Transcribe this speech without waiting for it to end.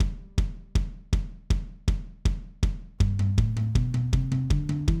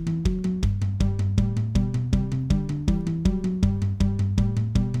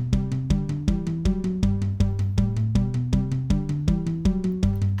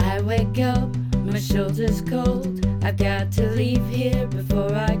wake up, my shoulder's cold. I've got to leave here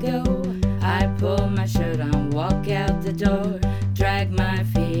before I go. I pull my shirt on, walk out the door, drag my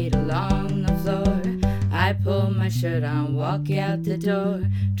feet along the floor. I pull my shirt on, walk out the door,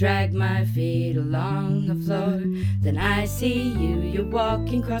 drag my feet along the floor. Then I see you, you're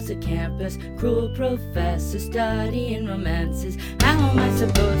walking across the campus, cruel professor studying romances. How am I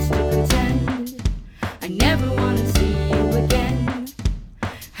supposed to pretend I never want to see you again?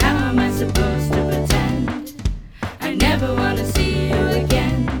 How am I supposed to pretend I never want to see you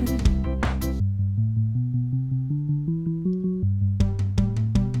again?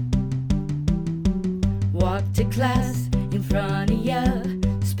 Walk to class in front of ya,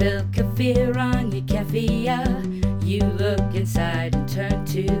 spill kefir on your keffiyeh. You look inside and turn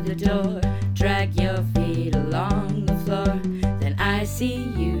to the door, drag your feet along the floor. Then I see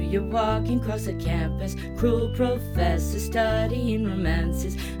you, you're walking across the campus, cruel professor studying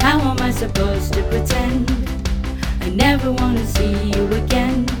romances. How am I supposed to pretend I never want to see you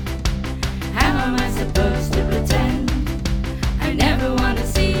again? How am I supposed to pretend I never want to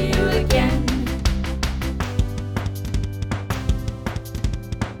see you again?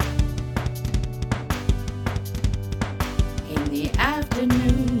 In the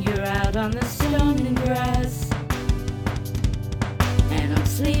afternoon, you're out on the stone and grass, and I'm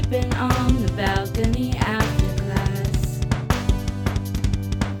sleeping on the balcony after class.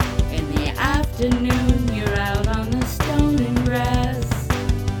 In the afternoon, you're out on the stone and grass,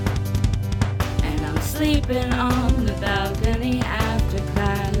 and I'm sleeping on the balcony after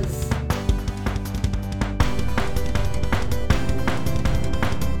class.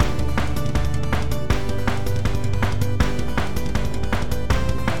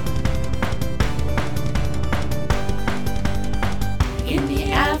 In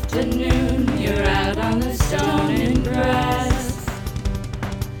the afternoon, you're out on the stone and grass,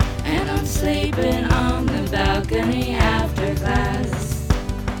 and I'm sleeping on the balcony after class.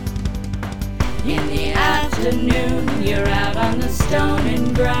 In the afternoon, you're out on the stone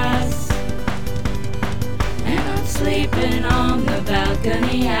and grass, and I'm sleeping on the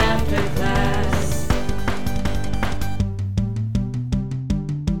balcony